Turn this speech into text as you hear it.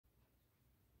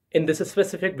In this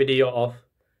specific video of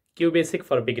QBasic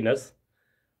for beginners,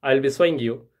 I will be showing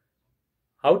you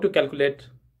how to calculate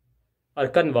or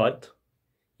convert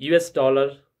US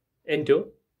dollar into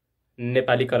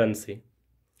Nepali currency.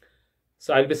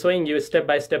 So I'll be showing you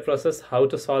step-by-step process how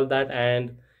to solve that,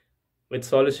 and with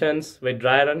solutions, with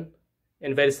dry run,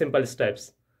 in very simple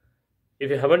steps.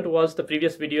 If you haven't watched the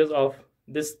previous videos of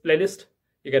this playlist,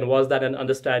 you can watch that and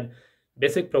understand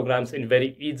basic programs in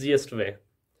very easiest way.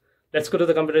 Let's go to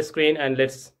the computer screen and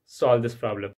let's solve this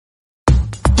problem.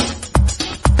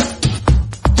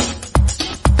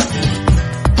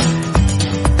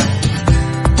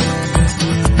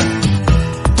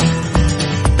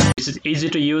 This is easy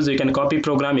to use. You can copy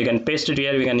program, you can paste it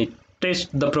here, you can test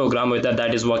the program whether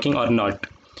that is working or not.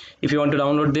 If you want to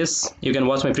download this, you can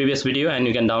watch my previous video and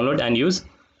you can download and use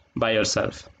by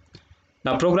yourself.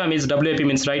 Now program is WAP,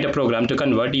 means write a program to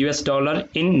convert US dollar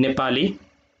in Nepali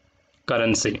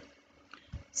currency.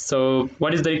 So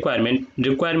what is the requirement? The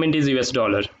requirement is US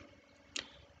dollar.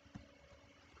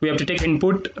 We have to take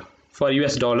input for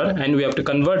US dollar and we have to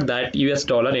convert that US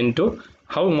dollar into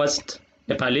how much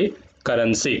Nepali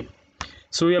currency.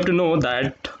 So we have to know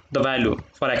that the value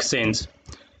for exchange.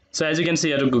 So as you can see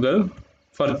here to Google,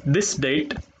 for this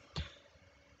date,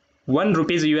 1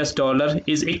 rupees US dollar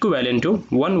is equivalent to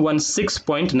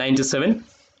 116.97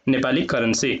 Nepali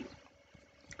currency.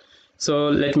 So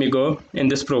let me go in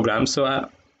this program. So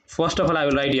first of all, I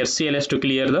will write here CLS to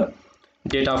clear the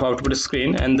data of output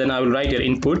screen, and then I will write here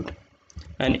input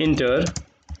and enter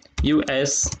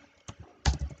US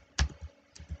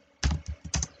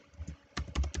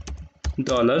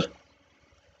dollar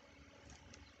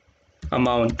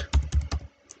amount,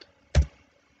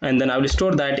 and then I will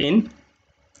store that in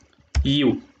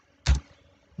U,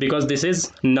 because this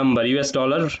is number. US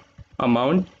dollar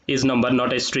amount is number,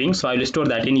 not a string, so I will store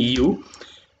that in U,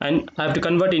 and I have to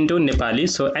convert into Nepali.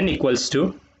 So N equals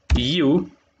to U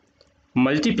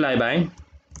multiply by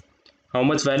how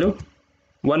much value?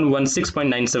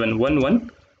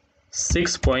 116.97,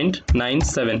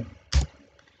 116.97,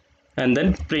 and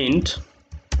then print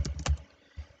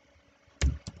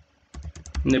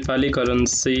Nepali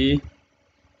currency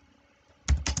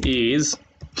is,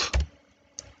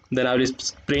 then I will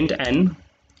print N,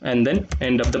 and then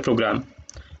end of the program.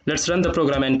 Let's run the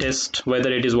program and test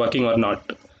whether it is working or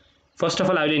not. First of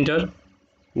all, I will enter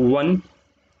 1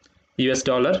 US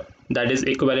dollar, that is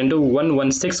equivalent to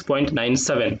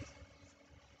 116.97,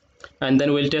 and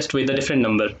then we'll test with a different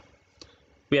number.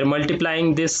 We are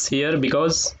multiplying this here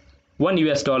because 1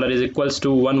 US dollar is equals to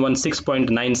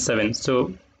 116.97,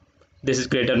 so this is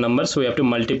greater number, so we have to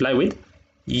multiply with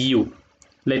U.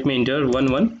 Let me enter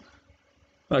 1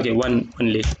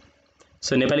 only.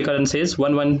 So Nepali currency is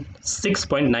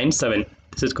 116.97.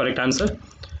 This is correct answer.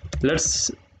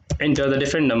 Let's enter the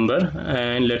different number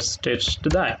and let's test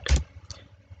that.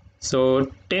 So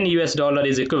 10 US dollar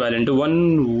is equivalent to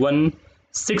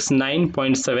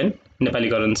 1169.7 Nepali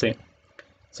currency.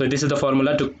 So this is the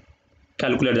formula to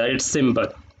calculate that. It's simple.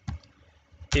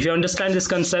 If you understand this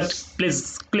concept,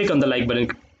 please click on the like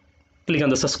button, click on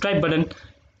the subscribe button,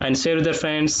 and share with your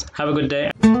friends. Have a good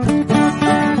day.